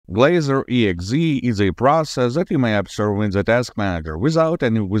Glazer.exe is a process that you may observe in the task manager without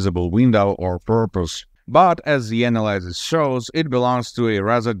any visible window or purpose. But as the analysis shows, it belongs to a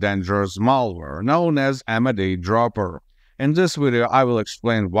rather dangerous malware known as Amadey Dropper. In this video, I will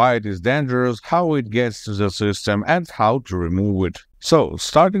explain why it is dangerous, how it gets to the system, and how to remove it. So,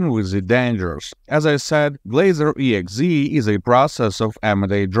 starting with the dangers. As I said, Glazer.exe is a process of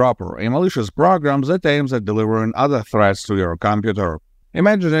Amadey Dropper, a malicious program that aims at delivering other threats to your computer.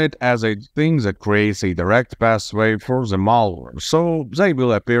 Imagine it as a thing that creates a direct pathway for the malware, so they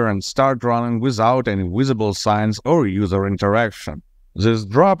will appear and start running without any visible signs or user interaction. This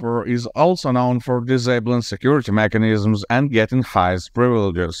dropper is also known for disabling security mechanisms and getting highest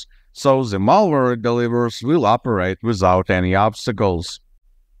privileges, so the malware it delivers will operate without any obstacles.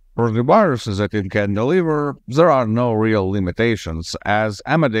 For the viruses that it can deliver, there are no real limitations, as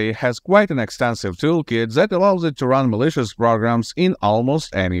Amadey has quite an extensive toolkit that allows it to run malicious programs in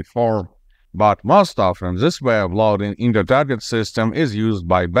almost any form. But most often, this way of loading into target system is used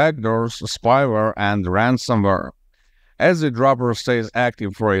by backdoors, spyware, and ransomware. As the dropper stays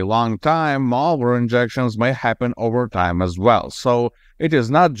active for a long time, malware injections may happen over time as well, so it is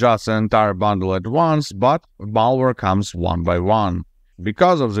not just an entire bundle at once, but malware comes one by one.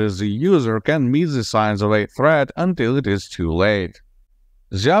 Because of this, the user can miss the signs of a threat until it is too late.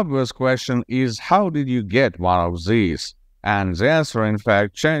 The obvious question is, how did you get one of these? And the answer in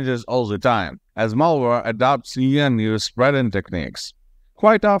fact changes all the time, as malware adopts new and new spreading techniques.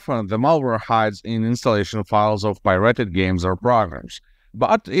 Quite often, the malware hides in installation files of pirated games or programs,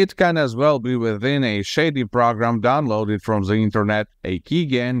 but it can as well be within a shady program downloaded from the internet, a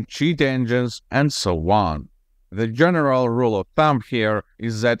keygen, cheat engines, and so on. The general rule of thumb here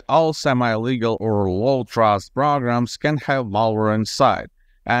is that all semi-legal or low-trust programs can have malware inside,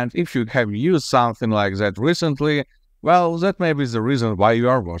 and if you have used something like that recently, well, that may be the reason why you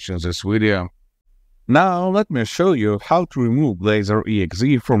are watching this video. Now, let me show you how to remove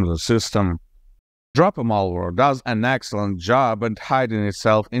Glazer.exe from the system. Dropper malware does an excellent job at hiding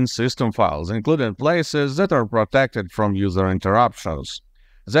itself in system files, including places that are protected from user interruptions.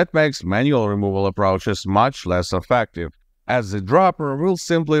 That makes manual removal approaches much less effective, as the dropper will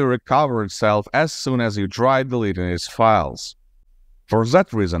simply recover itself as soon as you try deleting its files. For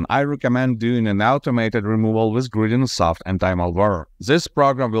that reason, I recommend doing an automated removal with GridinSoft Anti-Malware. This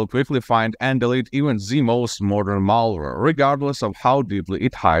program will quickly find and delete even the most modern malware, regardless of how deeply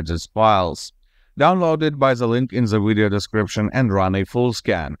it hides its files. Download it by the link in the video description and run a full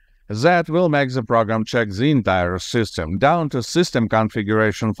scan. That will make the program check the entire system, down to system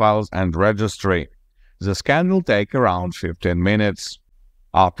configuration files and registry. The scan will take around 15 minutes.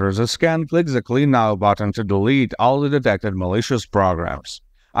 After the scan, click the Clean Now button to delete all the detected malicious programs.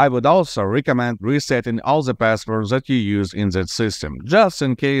 I would also recommend resetting all the passwords that you use in that system, just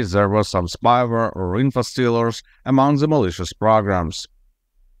in case there was some spyware or info stealers among the malicious programs.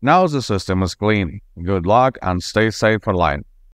 Now the system is clean. Good luck and stay safe online.